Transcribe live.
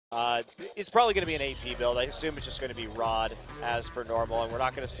It's probably going to be an AP build. I assume it's just going to be Rod as per normal, and we're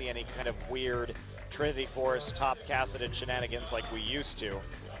not going to see any kind of weird Trinity Force top Cassidon shenanigans like we used to.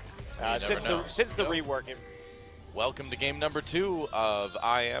 Since the rework. Welcome to game number 2 of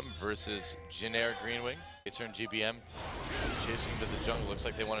IM versus Generic Green Wings. It's in GBM chasing to the jungle. Looks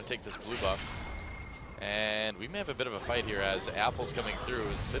like they want to take this blue buff. And we may have a bit of a fight here as Apple's coming through.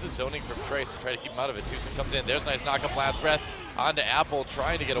 A bit of zoning from Trace to try to keep him out of it. Tucson comes in. There's a nice knock-up last breath onto Apple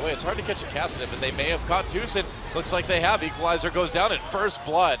trying to get away. It's hard to catch a Cassidon, but they may have caught Tucson. Looks like they have. Equalizer goes down at first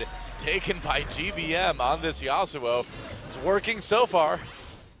blood. Taken by GBM on this Yasuo. It's working so far.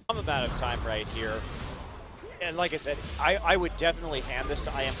 Some amount of time right here. And like I said, I would definitely hand this to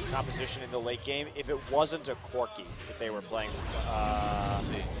IM composition in the late game if it wasn't a Corki that they were playing. Let's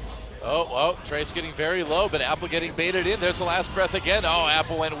see. Oh, Trace getting very low, but Apple getting baited in. There's the last breath again. Oh,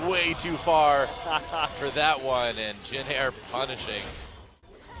 Apple went way too far for that one, and Jin-Air punishing.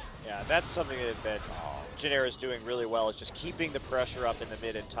 Yeah, that's something that Jin-Air is doing really well, is just keeping the pressure up in the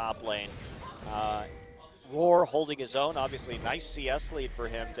mid and top lane. Roar holding his own, obviously nice CS lead for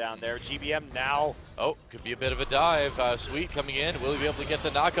him down there. GBM now. Oh, could be a bit of a dive. Sweet coming in. Will he be able to get the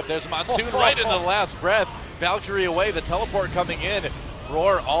knockup? There's a Monsoon right into the last breath. Valkyrie away, the teleport coming in.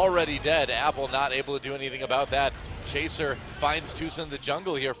 Roar already dead. Apple not able to do anything about that. Chaser finds Tucson in the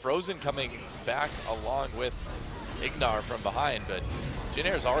jungle here. Frozen coming back along with Ignar from behind, but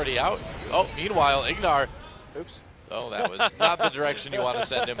Jin-Air's already out. Oh, meanwhile, Ignar. Oops. Oh, that was not the direction you want to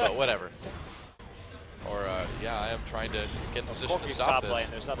send him, but whatever. Or, yeah, I am trying to get in position to stop this. Lane.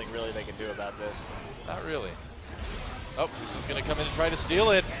 There's nothing really they can do about this. Not really. Oh, Tucson's going to come in and try to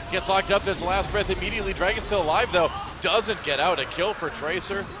steal it. Gets locked up. There's the last breath immediately. Dragon's still alive, though. Doesn't get out. A kill for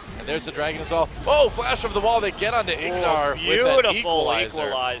Tracer. And there's the Dragon as well. Oh, flash from the wall. They get onto Ignar with that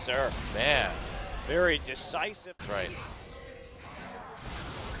equalizer. Man. Very decisive. That's right.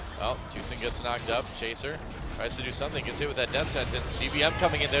 Well, Tucson gets knocked up. Chaser tries to do something. Gets hit with that death sentence. GBM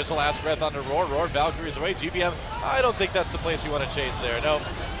coming in. There's the last breath onto Roar. Roar, Valkyrie's away. GBM, I don't think that's the place you want to chase there. No.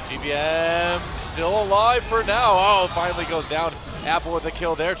 GBM still alive for now. Oh, finally goes down. Apple with a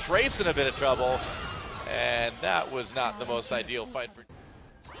kill there. Trace in a bit of trouble. And that was not the most ideal fight for.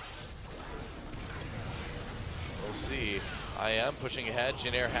 We'll see. IM pushing ahead.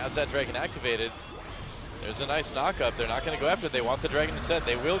 Jin-Air has that Dragon activated. There's a nice knock-up. They're not going to go after it. They want the Dragon instead.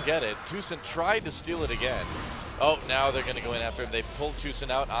 They will get it. Tucson tried to steal it again. Oh, now they're going to go in after him. They pulled Tucson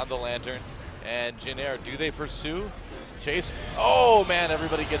out on the Lantern. And Jin-Air, do they pursue? Chase. Oh, man,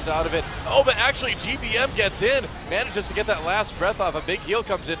 everybody gets out of it. Oh, but actually GBM gets in. Manages to get that last breath off. A big heal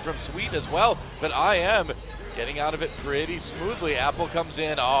comes in from Sweet as well. But IM getting out of it pretty smoothly. Apple comes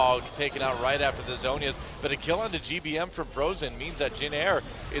in. Oh, taken out right after the Zonias. But a kill onto GBM from Frozen means that Jin-Air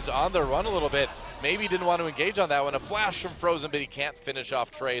is on the run a little bit. Maybe didn't want to engage on that one. A flash from Frozen, but he can't finish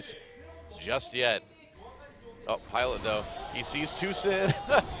off Trace just yet. Oh, Pilot, though. He sees Tucson.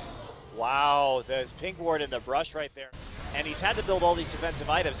 Wow, there's Pink Ward in the brush right there. And he's had to build all these defensive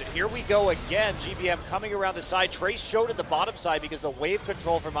items. And here we go again. GBM coming around the side. Trace showed at the bottom side because the wave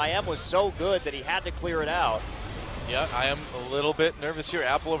control from IM was so good that he had to clear it out. Yeah, I am a little bit nervous here.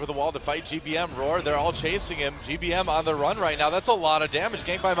 Apple over the wall to fight GBM. Roar, they're all chasing him. GBM on the run right now. That's a lot of damage.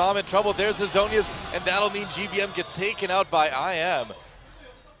 Ganked by Mom in trouble. There's the Zonias, and that'll mean GBM gets taken out by IM.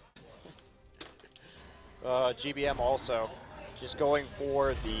 GBM also just going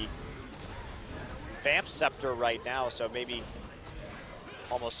for the Vamp Scepter right now, so maybe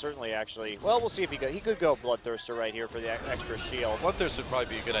almost certainly actually. Well, we'll see if he could go Bloodthirster right here for the extra shield. Bloodthirster would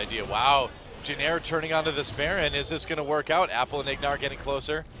probably be a good idea. Wow. Jin-Air turning onto this Baron. Is this going to work out? Apple and Ignar getting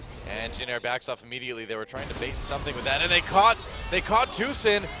closer. And Jin-Air backs off immediately. They were trying to bait something with that. And they caught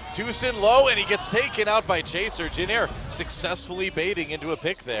Tucson. Tucson low, and he gets taken out by Chaser. Jin-Air successfully baiting into a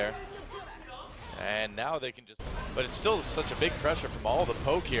pick there. And now they can just. But it's still such a big pressure from all the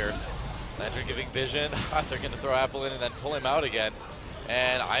poke here. Lantern giving vision. They're going to throw Apple in and then pull him out again.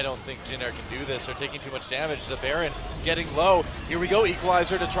 And I don't think Jin-Air can do this. They're taking too much damage. The Baron getting low. Here we go.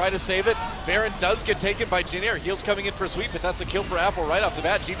 Equalizer to try to save it. Baron does get taken by Jin-Air. Heals coming in for Sweet, but that's a kill for Apple right off the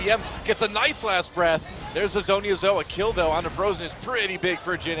bat. GBM gets a nice last breath. There's a Zonia Zo. A kill, though, onto Frozen is pretty big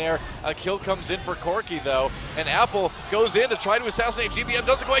for Jin-Air. A kill comes in for Corki, though. And Apple goes in to try to assassinate. GBM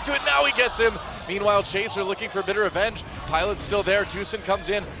doesn't quite do it. Now he gets him. Meanwhile, Chaser looking for a bit of revenge. Pilot's still there. Tucson comes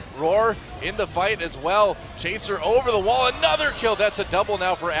in. Roar in the fight as well. Chaser over the wall. Another kill. That's a double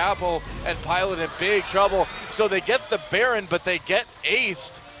now for Apple. And Pilot in big trouble. So they get the Baron, but they get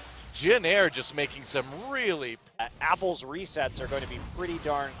aced. Jin-Air just making some really. Apple's resets are going to be pretty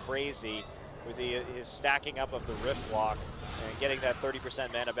darn crazy. with his stacking up of the Rift block and getting that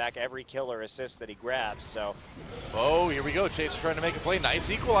 30% mana back every kill or assist that he grabs. So, oh, here we go. Chaser trying to make a play. Nice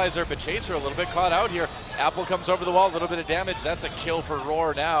equalizer, but Chaser a little bit caught out here. Apple comes over the wall, a little bit of damage. That's a kill for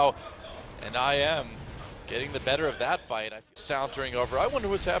Roar now. And I am getting the better of that fight. Sauntering over. I wonder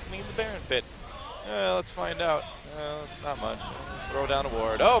what's happening in the Baron pit. Let's find out. It's not much. Throw down a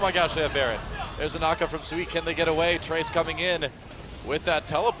ward. Oh my gosh, they have Baron. There's a knockup from Sweet. Can they get away? Trace coming in with that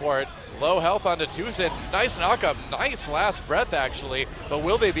teleport. Low health onto Tucson. Nice knockup. Nice last breath, actually. But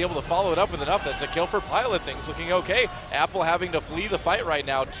will they be able to follow it up with enough? That's a kill for Pilot. Things looking okay. Apple having to flee the fight right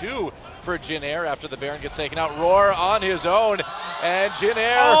now. 2 for Jin Air after the Baron gets taken out. Roar on his own. And Jin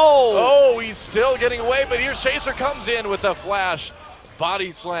Air. Oh, he's still getting away. But here's Chaser comes in with a flash.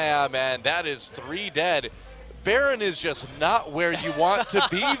 Body slam. And that is 3 dead. Baron is just not where you want to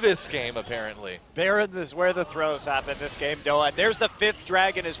be this game, apparently. Baron is where the throws happen this game, Doa. And there's the 5th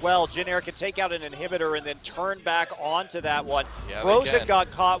dragon as well. Jin Air can take out an inhibitor and then turn back onto that one. Yeah, Frozen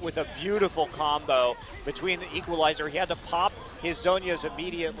got caught with a beautiful combo between the equalizer. He had to pop his Zonias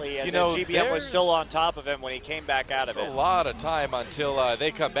immediately, and then GBM was still on top of him when he came back out of it. It's a lot of time until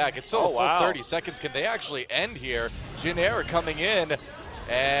they come back. It's still a full 30 seconds. Can they actually end here? Jin Air coming in.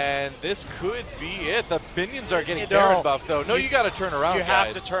 And this could be it. The minions are getting Baron buff, though. No, you got to turn around, You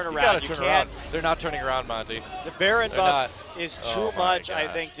have to turn around. You got to turn around. They're not turning around, Monty. The Baron buff is too much, I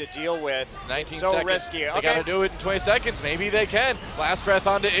think, to deal with. 19 so seconds. Risky. They got to do it in 20 seconds. Maybe they can. Last breath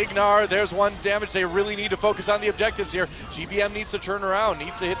onto Ignar. There's 1 damage. They really need to focus on the objectives here. GBM needs to turn around,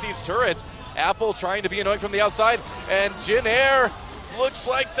 needs to hit these turrets. Apple trying to be annoying from the outside. And Jin Air looks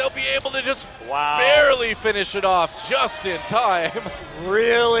like they'll be able to just barely finish it off just in time.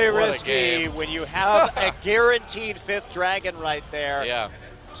 Really risky when you have a guaranteed 5th dragon right there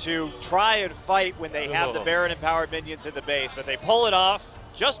to try and fight when they have the Baron empowered minions in the base. But they pull it off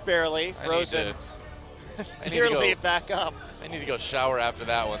just barely. Frozen nearly back up. I need to go shower after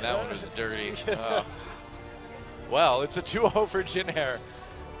that one. That one was dirty. Well, it's a 2-0 for Jin Air.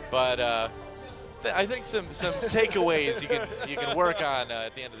 But I think some takeaways you can work on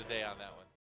at the end of the day on that one.